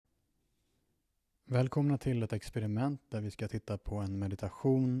Välkomna till ett experiment där vi ska titta på en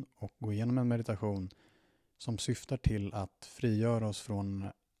meditation och gå igenom en meditation som syftar till att frigöra oss från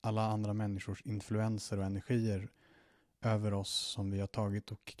alla andra människors influenser och energier över oss som vi har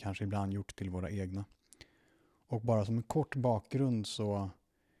tagit och kanske ibland gjort till våra egna. Och bara som en kort bakgrund så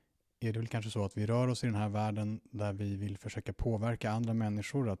är det väl kanske så att vi rör oss i den här världen där vi vill försöka påverka andra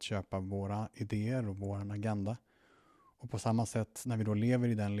människor att köpa våra idéer och vår agenda. Och på samma sätt när vi då lever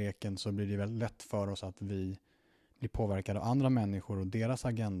i den leken så blir det väldigt lätt för oss att vi blir påverkade av andra människor och deras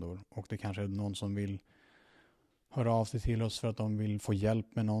agendor. Och det kanske är någon som vill höra av sig till oss för att de vill få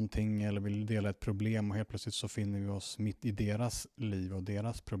hjälp med någonting eller vill dela ett problem och helt plötsligt så finner vi oss mitt i deras liv och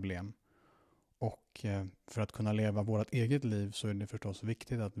deras problem. Och för att kunna leva vårt eget liv så är det förstås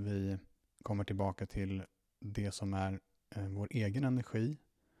viktigt att vi kommer tillbaka till det som är vår egen energi,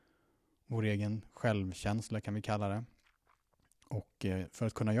 vår egen självkänsla kan vi kalla det. Och för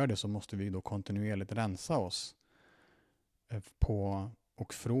att kunna göra det så måste vi då kontinuerligt rensa oss på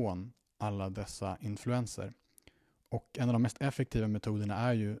och från alla dessa influenser. Och en av de mest effektiva metoderna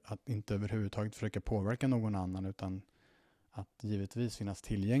är ju att inte överhuvudtaget försöka påverka någon annan utan att givetvis finnas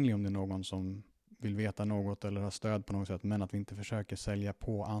tillgänglig om det är någon som vill veta något eller ha stöd på något sätt, men att vi inte försöker sälja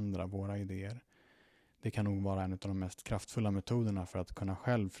på andra våra idéer. Det kan nog vara en av de mest kraftfulla metoderna för att kunna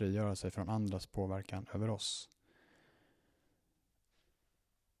själv frigöra sig från andras påverkan över oss.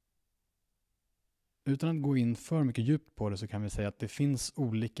 Utan att gå in för mycket djupt på det så kan vi säga att det finns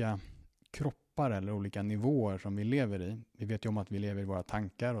olika kroppar eller olika nivåer som vi lever i. Vi vet ju om att vi lever i våra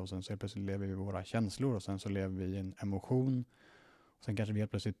tankar och sen så plötsligt lever vi i våra känslor och sen så lever vi i en emotion. Och sen kanske vi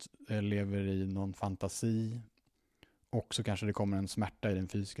helt plötsligt lever i någon fantasi och så kanske det kommer en smärta i den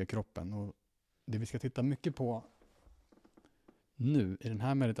fysiska kroppen. Och det vi ska titta mycket på nu i den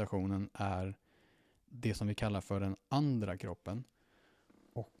här meditationen är det som vi kallar för den andra kroppen.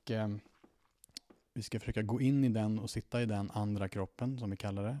 Och vi ska försöka gå in i den och sitta i den andra kroppen som vi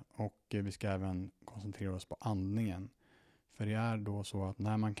kallar det. Och vi ska även koncentrera oss på andningen. För det är då så att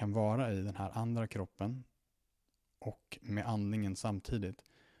när man kan vara i den här andra kroppen och med andningen samtidigt,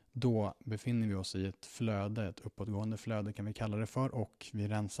 då befinner vi oss i ett flöde, ett uppåtgående flöde kan vi kalla det för. Och vi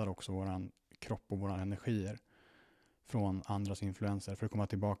rensar också våran kropp och våra energier från andras influenser för att komma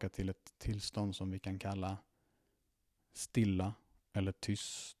tillbaka till ett tillstånd som vi kan kalla stilla eller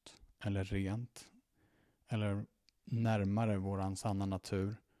tyst eller rent. Eller närmare våran sanna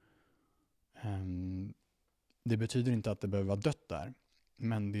natur. Det betyder inte att det behöver vara dött där.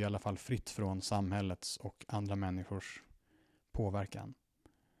 Men det är i alla fall fritt från samhällets och andra människors påverkan.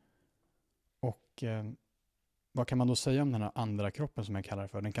 Och vad kan man då säga om den här andra kroppen som jag kallar det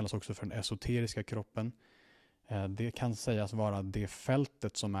för? Den kallas också för den esoteriska kroppen. Det kan sägas vara det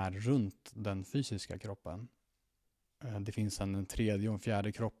fältet som är runt den fysiska kroppen. Det finns en tredje och en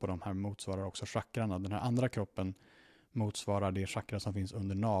fjärde kropp och de här motsvarar också chakrarna. Den här andra kroppen motsvarar det chakra som finns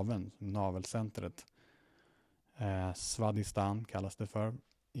under naveln, navelcentret. Svadhisthana kallas det för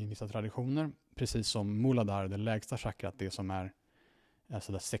i vissa traditioner. Precis som Muladhara, det lägsta chakrat, det som är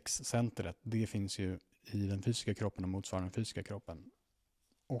alltså det sexcentret, det finns ju i den fysiska kroppen och motsvarar den fysiska kroppen.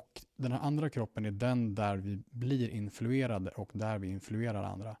 Och den här andra kroppen är den där vi blir influerade och där vi influerar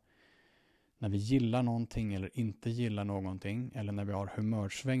andra. När vi gillar någonting eller inte gillar någonting eller när vi har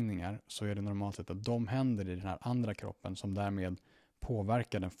humörsvängningar så är det normalt sett att de händer i den här andra kroppen som därmed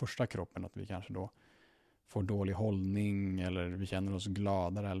påverkar den första kroppen. Att vi kanske då får dålig hållning eller vi känner oss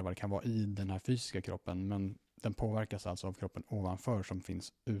gladare eller vad det kan vara i den här fysiska kroppen. Men den påverkas alltså av kroppen ovanför som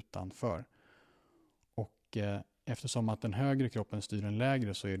finns utanför. Och eftersom att den högre kroppen styr den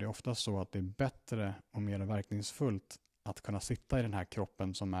lägre så är det ofta så att det är bättre och mer verkningsfullt att kunna sitta i den här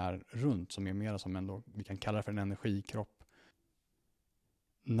kroppen som är runt, som är mer som en, vi kan kalla det för en energikropp.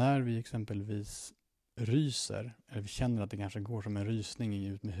 När vi exempelvis ryser, eller vi känner att det kanske går som en rysning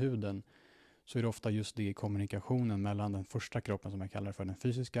ut med huden, så är det ofta just det i kommunikationen mellan den första kroppen som jag kallar för den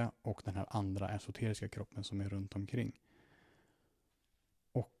fysiska och den här andra esoteriska kroppen som är runt omkring.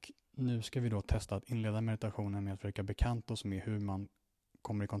 Och nu ska vi då testa att inleda meditationen med att försöka bekanta oss med hur man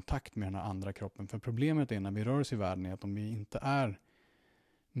kommer i kontakt med den här andra kroppen. För problemet är när vi rör oss i världen är att om vi inte är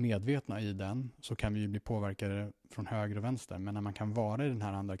medvetna i den så kan vi ju bli påverkade från höger och vänster. Men när man kan vara i den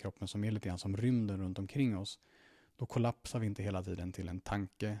här andra kroppen som är lite grann som rymden runt omkring oss, då kollapsar vi inte hela tiden till en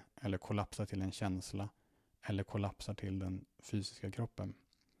tanke eller kollapsar till en känsla eller kollapsar till den fysiska kroppen.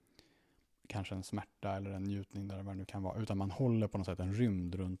 Kanske en smärta eller en njutning där vad det nu kan vara. Utan man håller på något sätt en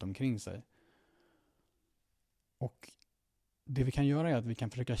rymd runt omkring sig. Och det vi kan göra är att vi kan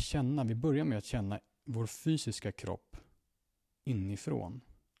försöka känna, vi börjar med att känna vår fysiska kropp inifrån.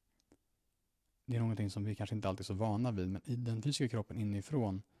 Det är någonting som vi kanske inte alltid är så vana vid, men i den fysiska kroppen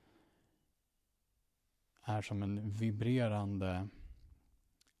inifrån är som en vibrerande,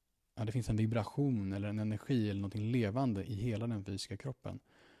 det finns en vibration eller en energi eller någonting levande i hela den fysiska kroppen.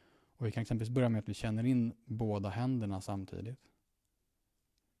 Och vi kan exempelvis börja med att vi känner in båda händerna samtidigt.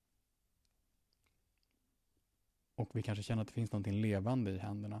 Och vi kanske känner att det finns någonting levande i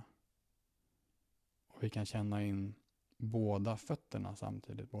händerna. Och vi kan känna in båda fötterna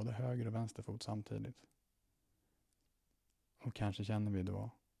samtidigt, både höger och vänster fot samtidigt. Och kanske känner vi då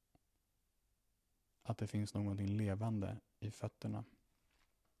att det finns någonting levande i fötterna.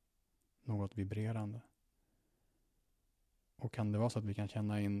 Något vibrerande. Och kan det vara så att vi kan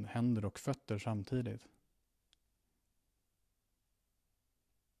känna in händer och fötter samtidigt,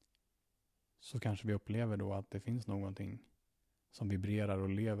 så kanske vi upplever då att det finns någonting som vibrerar och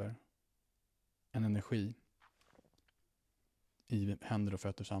lever. En energi i händer och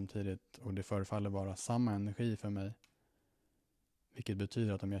fötter samtidigt. Och det förefaller vara samma energi för mig. Vilket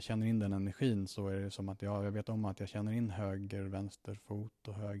betyder att om jag känner in den energin så är det som att jag vet om att jag känner in höger, vänster fot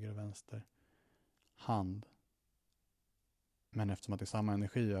och höger, vänster hand. Men eftersom att det är samma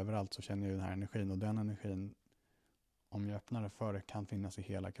energi överallt så känner jag den här energin. Och den energin, om jag öppnar det för det, kan finnas i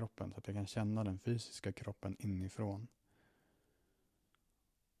hela kroppen. Så att jag kan känna den fysiska kroppen inifrån.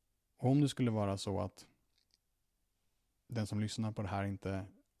 Och om det skulle vara så att den som lyssnar på det här inte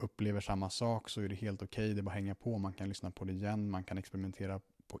upplever samma sak, så är det helt okej. Det är bara att hänga på. Man kan lyssna på det igen. Man kan experimentera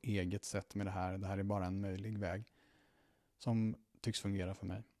på eget sätt med det här. Det här är bara en möjlig väg som tycks fungera för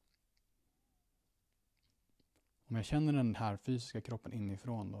mig. Om jag känner den här fysiska kroppen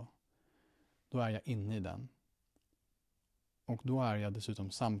inifrån då är jag inne i den. Och då är jag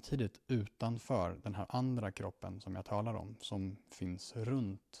dessutom samtidigt utanför den här andra kroppen som jag talar om, som finns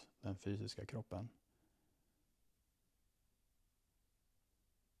runt den fysiska kroppen.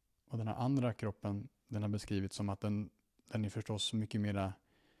 Och den här andra kroppen, den har beskrivits som att den är förstås mycket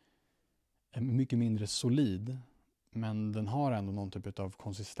mindre solid. Men den har ändå någon typ av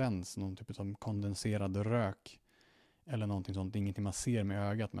konsistens, någon typ av kondenserad rök. Eller någonting sånt, ingenting man ser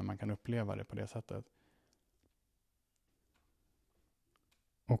med ögat, men man kan uppleva det på det sättet.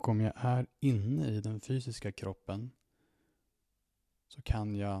 Och om jag är inne i den fysiska kroppen så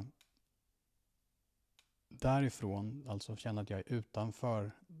kan jag därifrån alltså känna att jag är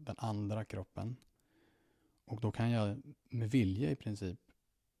utanför den andra kroppen. Och då kan jag med vilja i princip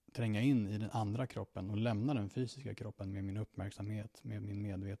tränga in i den andra kroppen och lämna den fysiska kroppen med min uppmärksamhet, med min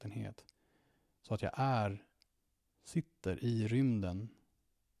medvetenhet. Så att jag sitter i rymden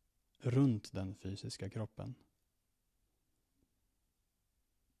runt den fysiska kroppen.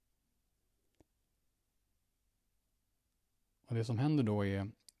 Och det som händer då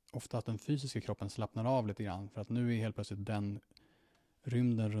är ofta att den fysiska kroppen slappnar av lite grann. För att nu är helt plötsligt den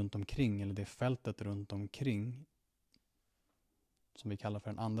rymden runt omkring, eller det fältet runt omkring, som vi kallar för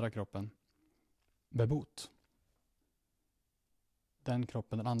den andra kroppen, bebott.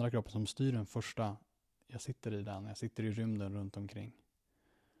 Den andra kroppen som styr den första, jag sitter i rymden runt omkring.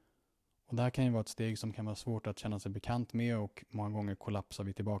 Och det här kan ju vara ett steg som kan vara svårt att känna sig bekant med, och många gånger kollapsar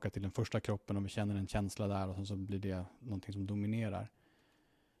vi tillbaka till den första kroppen och vi känner en känsla där och så blir det någonting som dominerar.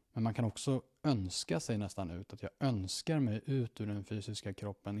 Men man kan också önska sig nästan ut, att jag önskar mig ut ur den fysiska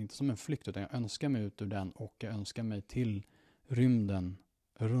kroppen, inte som en flykt utan jag önskar mig ut ur den och jag önskar mig till rymden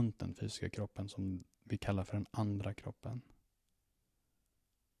runt den fysiska kroppen som vi kallar för den andra kroppen.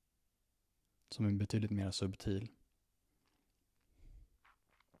 Som är betydligt mer subtil.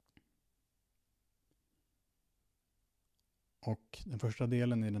 Och den första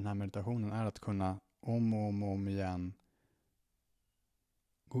delen i den här meditationen är att kunna om igen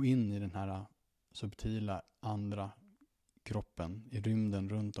gå in i den här subtila andra kroppen i rymden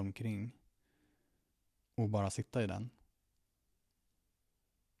runt omkring och bara sitta i den.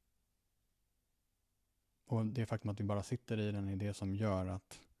 Och det faktum att vi bara sitter i den är det som gör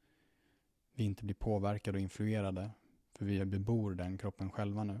att vi inte blir påverkade och influerade, för vi bebor den kroppen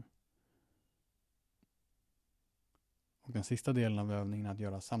själva nu. Och den sista delen av övningen att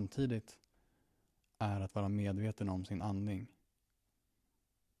göra samtidigt är att vara medveten om sin andning.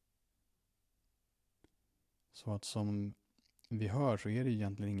 Så att som vi hör så är det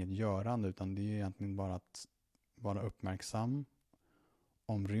egentligen inget görande, utan det är egentligen bara att vara uppmärksam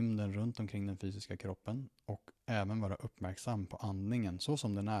om rymden runt omkring den fysiska kroppen och även vara uppmärksam på andningen så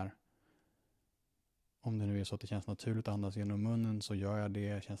som den är. Om det nu är så att det känns naturligt att andas genom munnen så gör jag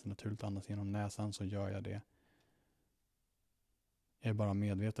det. Känns det naturligt att andas genom näsan så gör jag det. Jag är bara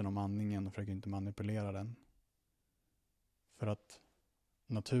medveten om andningen och försöker inte manipulera den. För att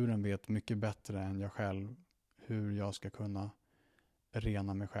naturen vet mycket bättre än jag själv hur jag ska kunna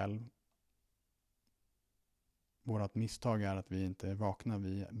rena mig själv. vårt misstag är att vi inte är vakna,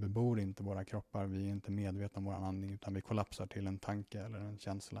 vi bebor inte våra kroppar, vi är inte medvetna om vår andning, utan vi kollapsar till en tanke eller en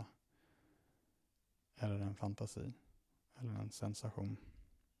känsla. Eller en fantasi. Eller en sensation.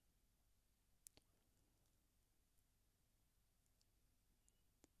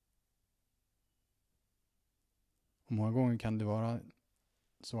 Och många gånger kan det vara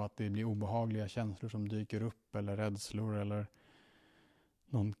så att det blir obehagliga känslor som dyker upp, eller rädslor, eller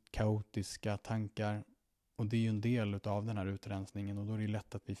någon kaotiska tankar. Och det är ju en del av den här utrensningen, och då är det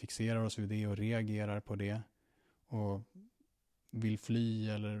lätt att vi fixerar oss vid det och reagerar på det och vill fly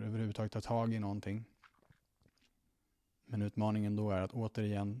eller överhuvudtaget ta tag i någonting. Men utmaningen då är att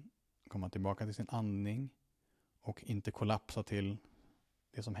återigen komma tillbaka till sin andning och inte kollapsa till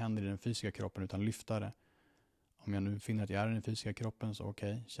det som händer i den fysiska kroppen, utan lyfta det. Om jag nu finner att jag är i den fysiska kroppen, så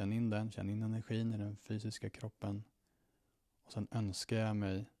okej, känn in den, känn in energin i den fysiska kroppen. Och sen önskar jag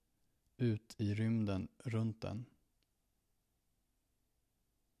mig ut i rymden runt den.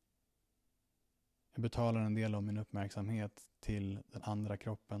 Jag betalar en del av min uppmärksamhet till den andra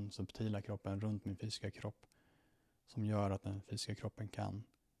kroppen, subtila kroppen runt min fysiska kropp, som gör att den fysiska kroppen kan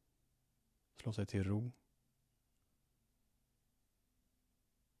slå sig till ro.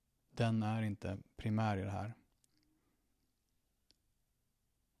 Den är inte primär i det här.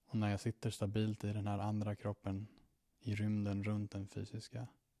 Och när jag sitter stabilt i den här andra kroppen, i rymden runt den fysiska,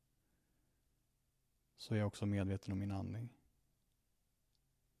 så är jag också medveten om min andning.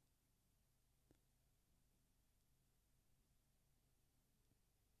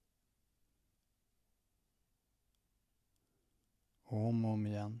 Och om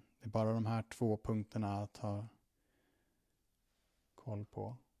igen. Det är bara de här 2 punkterna att ha koll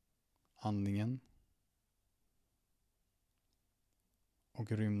på. Andningen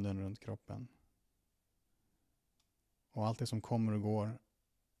och rymden runt kroppen. Och allt det som kommer och går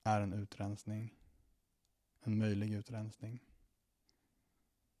är en utrensning. En möjlig utrensning.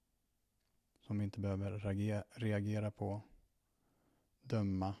 Som vi inte behöver reagera på,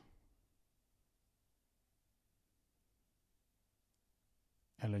 döma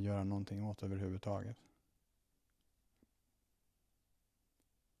eller göra någonting åt överhuvudtaget.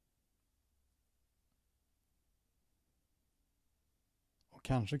 Och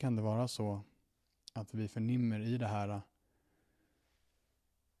kanske kan det vara så att vi förnimmer i det här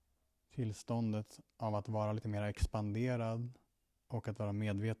tillståndet av att vara lite mer expanderad och att vara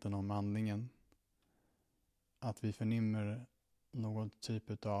medveten om andningen. Att vi förnimmer någon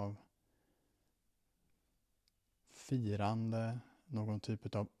typ av firande, någon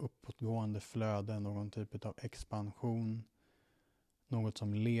typ av uppåtgående flöde, någon typ av expansion, något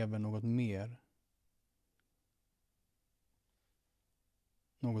som lever, något mer.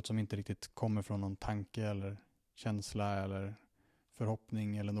 Något som inte riktigt kommer från någon tanke eller känsla eller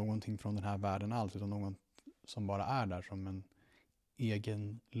förhoppning eller någonting från den här världen alls, utan någon som bara är där som en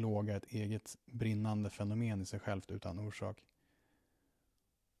egen låga, ett eget brinnande fenomen i sig självt utan orsak.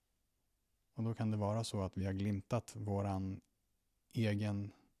 Och då kan det vara så att vi har glimtat våran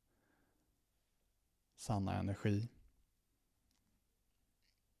egen sanna energi.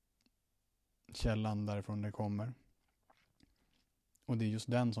 Källan därifrån det kommer. Och det är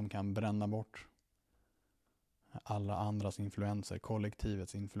just den som kan bränna bort alla andras influenser,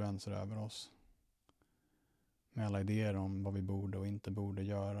 kollektivets influenser över oss. Med alla idéer om vad vi borde och inte borde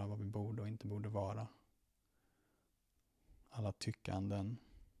göra, vad vi borde och inte borde vara. Alla tyckanden,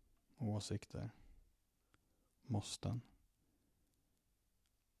 åsikter, måsten.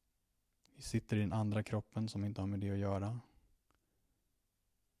 Vi sitter i den andra kroppen som inte har med det att göra.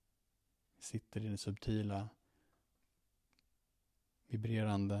 Vi sitter i den subtila,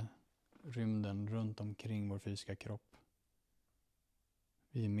 vibrerande rymden runt omkring vår fysiska kropp.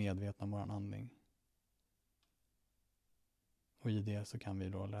 Vi är medvetna om vår andning. Och i det så kan vi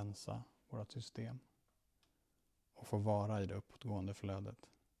då rensa vårt system och få vara i det uppåtgående flödet.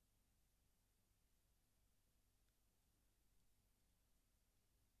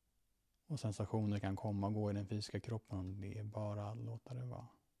 Och sensationer kan komma och gå i den fysiska kroppen om det är bara att låta det vara.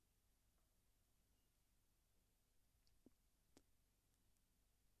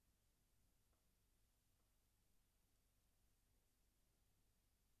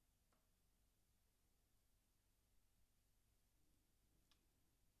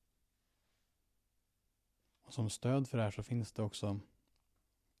 Och som stöd för det här så finns det också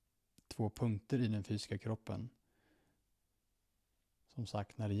 2 punkter i den fysiska kroppen. Som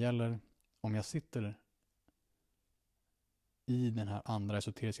sagt, när det gäller om jag sitter i den här andra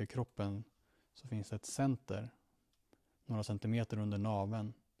esoteriska kroppen så finns det ett center några centimeter under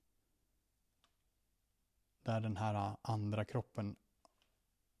naveln där den här andra kroppen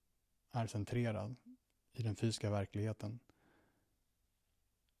är centrerad. i den fysiska verkligheten.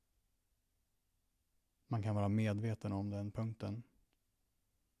 Man kan vara medveten om den punkten.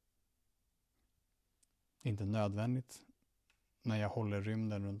 Det är inte nödvändigt när jag håller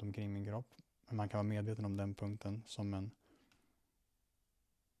rymden runt omkring min kropp. Men man kan vara medveten om den punkten som en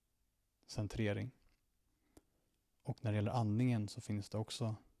centrering. Och när det gäller andningen så finns det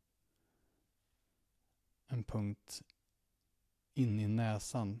också en punkt in i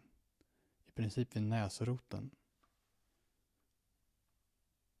näsan. I princip vid näsroten.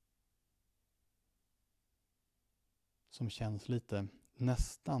 Som känns lite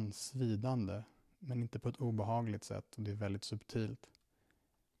nästan svidande. Men inte på ett obehagligt sätt. Och det är väldigt subtilt.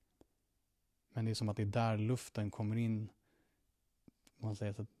 Men det är som att det är där luften kommer in. Man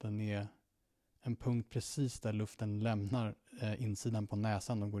säger att den är en punkt precis där luften lämnar insidan på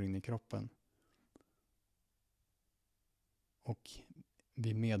näsan och går in i kroppen. Och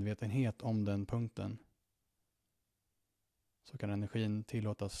vid medvetenhet om den punkten så kan energin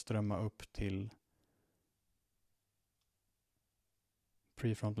tillåtas strömma upp till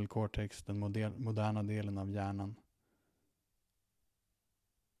prefrontal cortex, den moderna delen av hjärnan.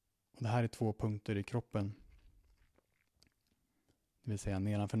 Och det här är 2 punkter i kroppen. Det vill säga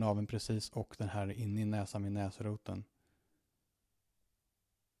nedanför naveln precis och den här inne i näsan vid näsroten.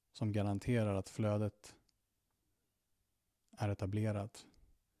 Som garanterar att flödet är etablerat.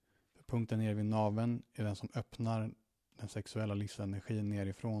 För punkten nere vid naveln är den som öppnar den sexuella livsenergin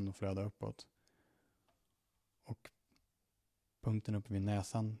nerifrån och flödar uppåt. Och punkten uppe vid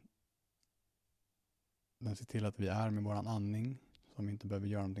näsan, den ser till att vi är med våran andning som vi inte behöver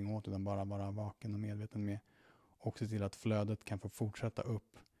göra någonting åt utan bara vara vaken och medveten med. Och se till att flödet kan få fortsätta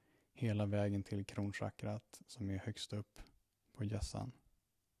upp hela vägen till kronchakrat som är högst upp på hjässan.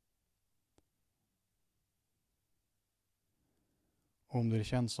 Och om det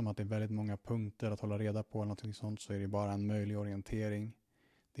känns som att det är väldigt många punkter att hålla reda på eller något sånt så är det bara en möjlig orientering.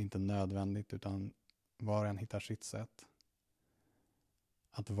 Det är inte nödvändigt utan var och en hittar sitt sätt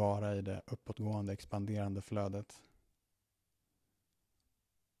att vara i det uppåtgående, expanderande flödet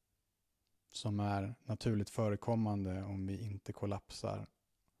som är naturligt förekommande om vi inte kollapsar,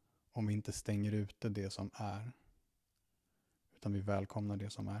 om vi inte stänger ute det som är, utan vi välkomnar det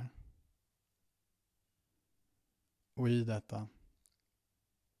som är. Och i detta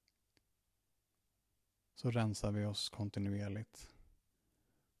så rensar vi oss kontinuerligt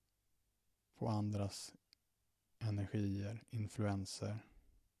på andras energier, influenser,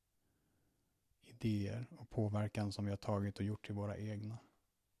 idéer och påverkan som vi har tagit och gjort till våra egna.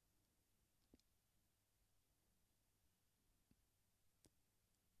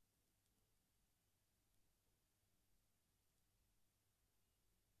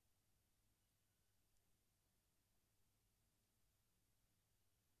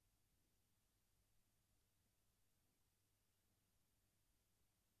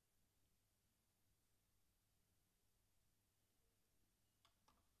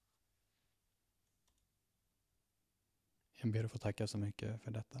 Jag ber att få tacka så mycket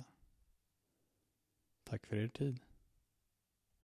för detta. Tack för er tid.